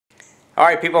All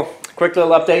right, people, quick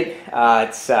little update.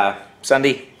 It's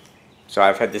Sunday, so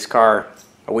I've had this car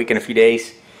a week and a few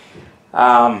days.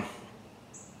 I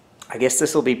guess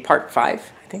this will be part 5,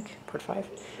 I think, part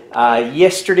 5.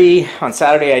 Yesterday, on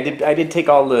Saturday, I did take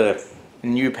all the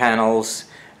new panels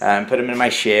and put them in my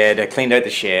shed. I cleaned out the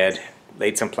shed,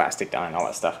 laid some plastic down, all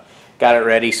that stuff. Got it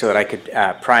ready so that I could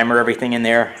primer everything in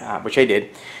there, which I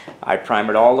did. I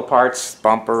primered all the parts,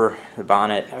 bumper, the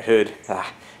bonnet, hood,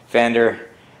 fender.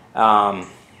 I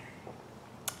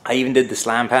even did the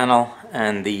slam panel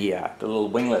and the little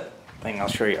winglet thing. I'll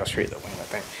show you the winglet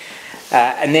thing.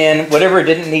 And then whatever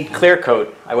didn't need clear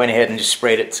coat, I went ahead and just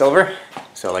sprayed it silver.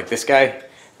 So like this guy,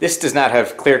 this does not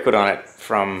have clear coat on it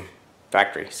from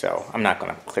factory. So I'm not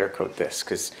going to clear coat this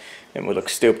because it would look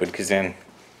stupid, because then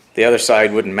the other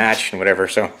side wouldn't match and whatever.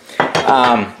 So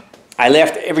I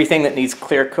left everything that needs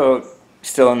clear coat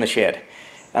still in the shed.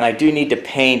 And I do need to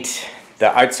paint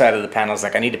the outside of the panels.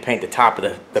 Like I need to paint the top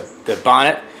of the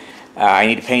bonnet. I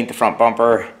need to paint the front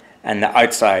bumper and the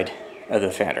outside of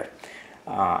the fender.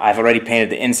 I've already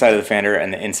painted the inside of the fender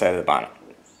and the inside of the bonnet.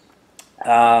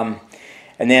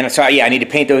 And then, so yeah, I need to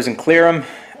paint those and clear them.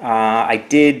 I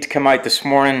did come out this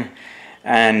morning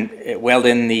and weld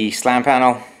in the slam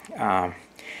panel.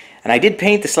 And I did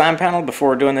paint the slam panel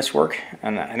before doing this work.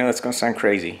 And I know that's going to sound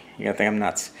crazy. You're going to think I'm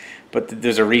nuts. But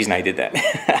there's a reason I did that.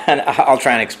 And I'll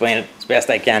try and explain it as best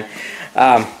I can.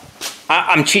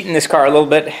 I'm cheating this car a little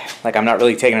bit. Like, I'm not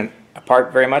really taking it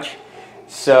apart very much.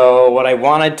 So what I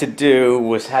wanted to do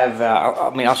was have,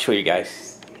 I'll show you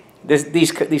guys.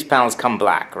 These panels come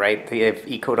black, right? They have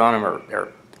E-coat on them,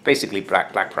 or basically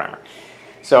black primer.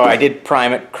 So I did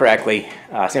prime it correctly.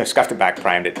 Scuffed it back,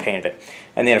 primed it, painted it.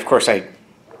 And then, of course, I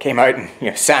came out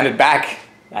and sanded back.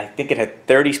 I think it had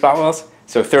 30 spot welds.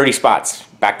 So 30 spots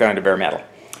back down to bare metal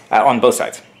on both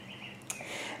sides.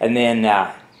 And then,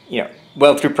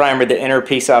 weld through primer the inner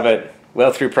piece of it,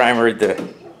 weld through primer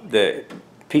the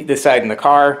side in the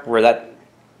car where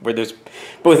those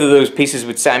both of those pieces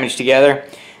would sandwich together,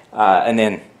 and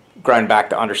then ground back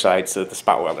the underside so that the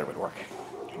spot welder would work.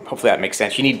 Hopefully that makes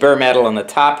sense. You need bare metal on the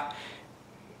top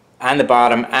and the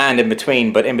bottom and in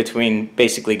between, but in between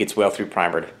basically gets weld through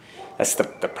primered. That's the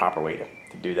proper way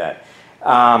to do that.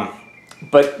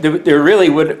 But there really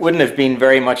wouldn't have been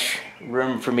very much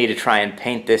room for me to try and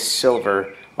paint this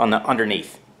silver on the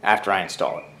underneath after I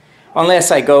install it. Unless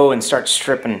I go and start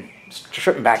stripping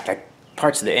back like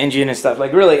parts of the engine and stuff.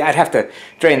 Like really, I'd have to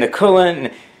drain the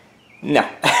coolant. No.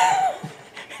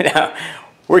 No.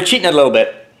 We're cheating a little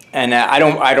bit. And I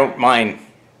don't mind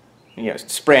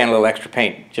spraying a little extra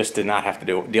paint just to not have to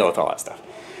deal with all that stuff.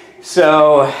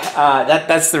 So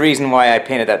that's the reason why I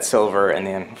painted that silver, and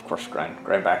then of course grind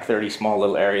back 30 small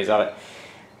little areas of it.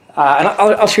 And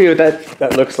I'll show you what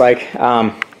that looks like.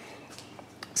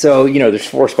 So there's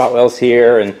 4 spot welds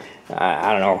here, and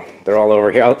I don't know, they're all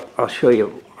over here. I'll show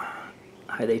you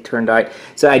how they turned out.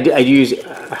 So I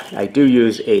do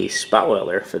use a spot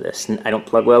welder for this. I don't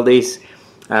plug weld these.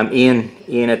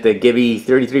 Ian at the Gibby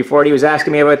 3340 was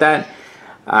asking me about that.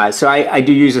 So I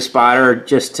do use a spotter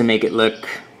just to make it look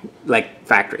like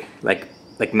factory, like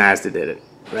Mazda did it,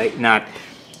 right? Not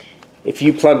if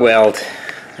you plug weld,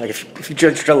 like if you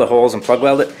drill the holes and plug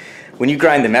weld it, when you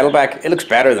grind the metal back, it looks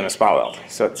better than a spot weld.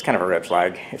 So it's kind of a red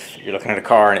flag if you're looking at a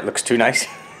car and it looks too nice.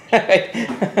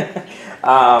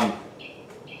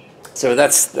 So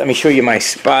let me show you my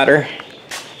spotter.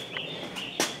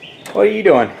 What are you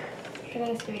doing?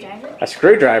 Getting a screwdriver. A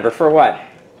screwdriver for what?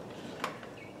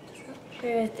 For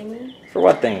a thingy. For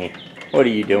what thingy? What are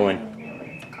you doing?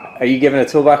 Are you giving a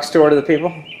Toolbox tour to the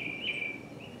people?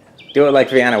 Do it like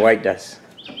Vienna White does.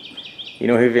 You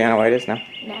know who Vienna White is? No?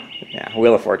 No. Yeah,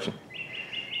 Wheel of Fortune.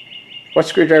 What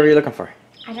screwdriver are you looking for?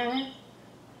 I don't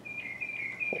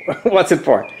know. What's it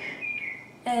for?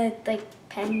 Like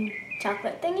pen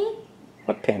chocolate thingy.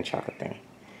 What pen chocolate thingy?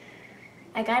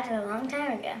 I got it a long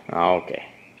time ago. Oh, okay.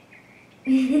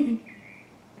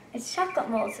 It's chocolate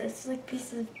mold, so it's like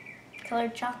pieces of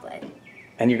colored chocolate.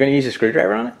 And you're going to use a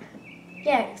screwdriver on it?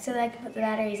 Yeah, so that I can put the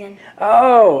batteries in.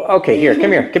 Oh, okay. Here,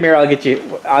 come here. I'll get you.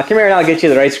 Come here, and I'll get you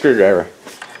the right screwdriver.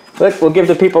 Look, we'll give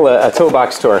the people a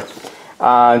Toolbox tour.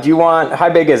 Do you want? How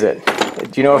big is it?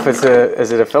 Do you know if is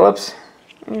it a Phillips?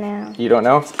 No. You don't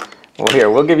know? Well,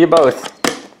 here, we'll give you both.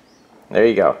 There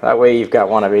you go. That way you've got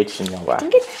one of each, and you'll I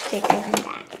think it's bigger than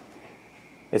that.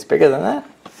 It's bigger than that?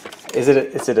 Is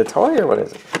it a toy or what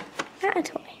is it? Not a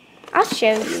toy. I'll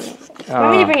show you.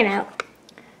 Want me to bring it out?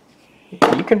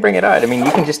 You can bring it out. I mean,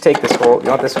 you can just take this whole.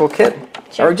 You want this whole kit?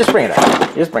 Sure. Or just bring it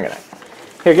out. Just bring it out.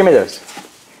 Here, give me those.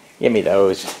 Give me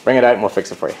those. Bring it out, and we'll fix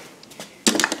it for you.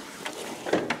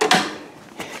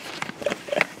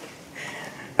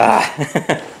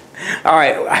 All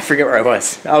right, I forget where I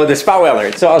was. Oh, the spot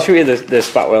welder. So I'll show you the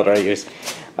spot welder I use.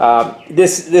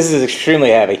 This is extremely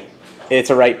heavy. It's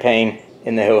a right pain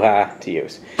in the hoo-ha to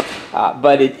use,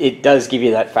 but it does give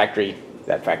you that factory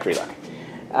look.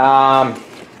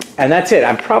 And that's it.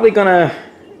 I'm probably gonna,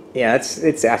 yeah,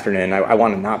 it's afternoon. I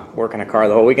want to not work on a car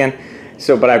the whole weekend,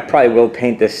 but I probably will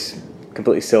paint this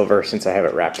completely silver since I have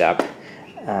it wrapped up.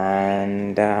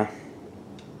 And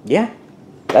yeah,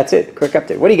 that's it. Quick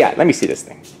update. What do you got? Let me see this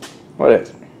thing. What is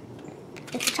it?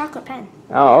 It's a chocolate pen.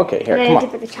 Oh, okay. Here, come on.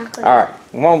 Put the chocolate. All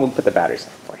right. Well, we'll put the batteries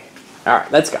in for you. All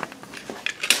right, let's go.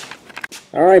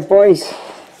 All right, boys.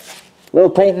 Little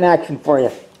painting action for you.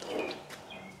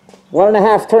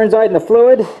 1.5 turns out in the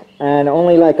fluid, and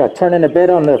only like a turn and a bit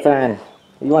on the fan.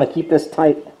 You want to keep this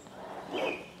tight.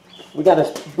 We got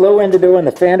a blow in to do in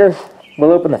the fender.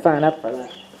 We'll open the fan up for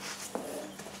that.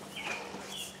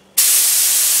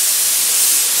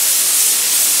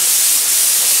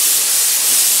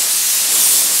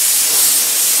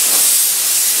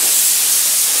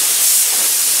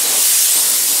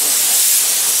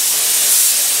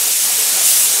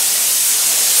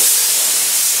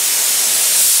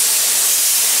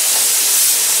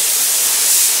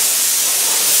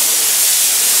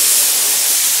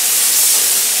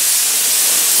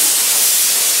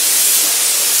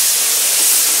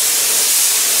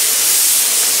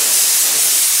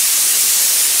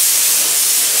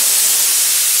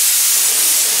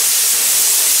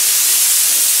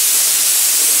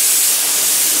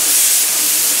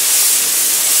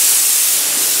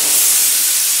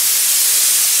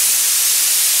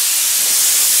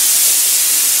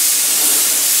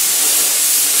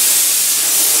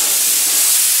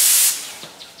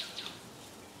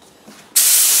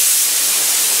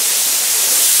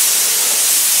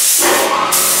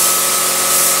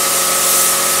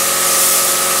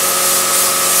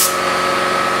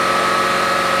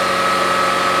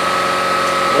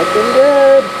 Looking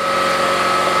good.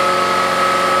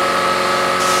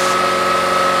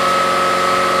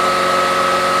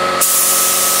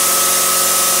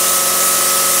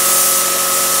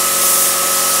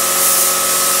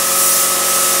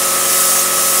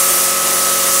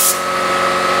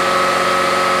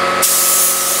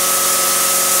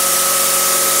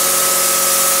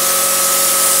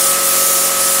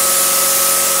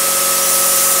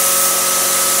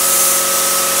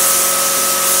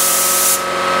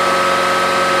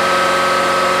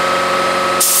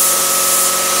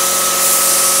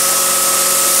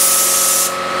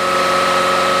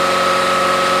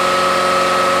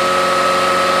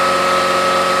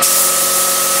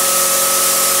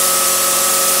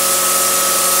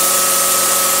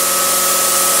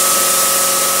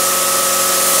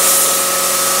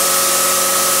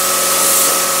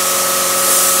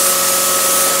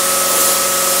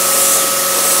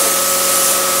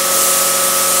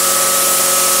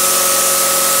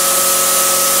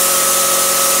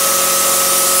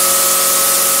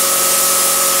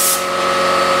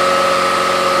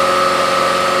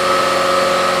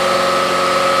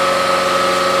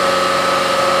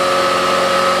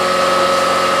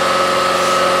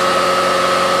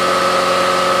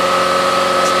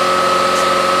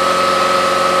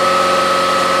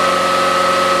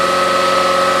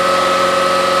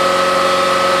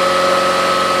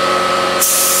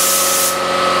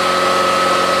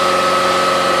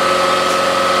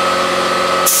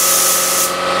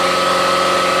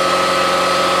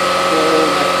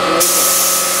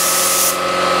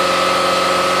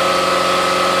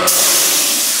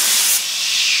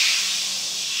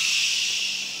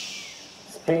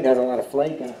 Paint has a lot of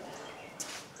flake in it.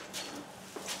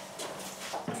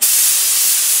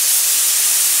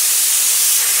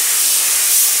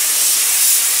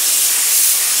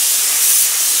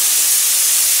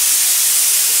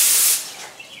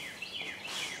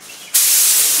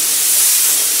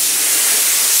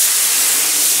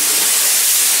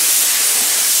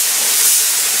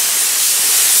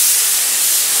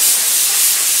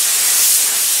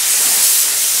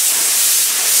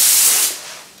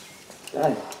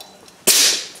 Done.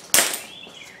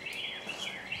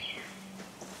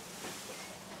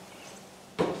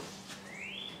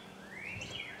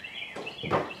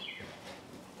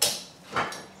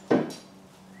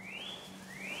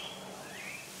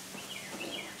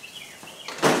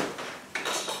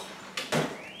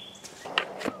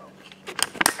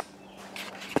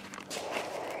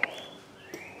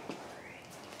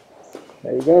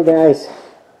 There you go, guys.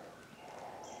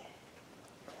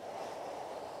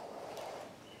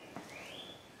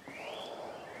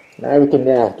 Now we can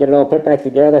get it all put back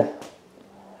together.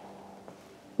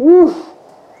 Woo!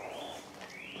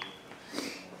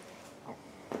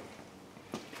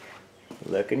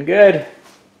 Looking good.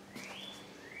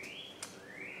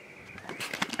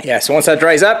 Yeah, so once that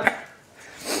dries up,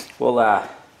 we'll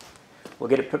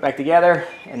get it put back together,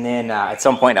 and then at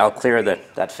some point I'll clear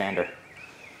that fender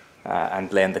and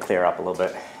blend the clear up a little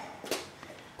bit.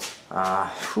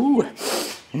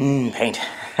 Paint.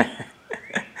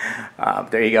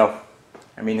 There you go.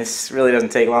 I mean, this really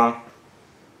doesn't take long.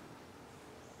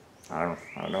 I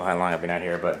don't know how long I've been out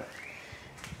here, but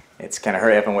it's kind of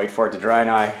hurry up and wait for it to dry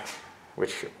now,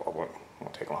 which won't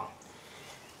take long.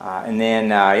 And then,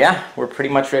 yeah, we're pretty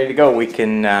much ready to go. We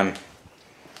can,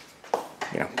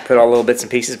 you know, put all the little bits and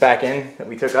pieces back in that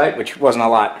we took out, which wasn't a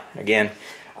lot, again.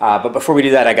 But before we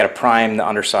do that, I got to prime the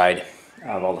underside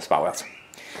of all the spot welds.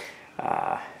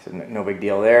 So no big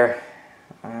deal there.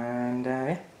 And,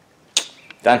 yeah,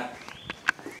 done.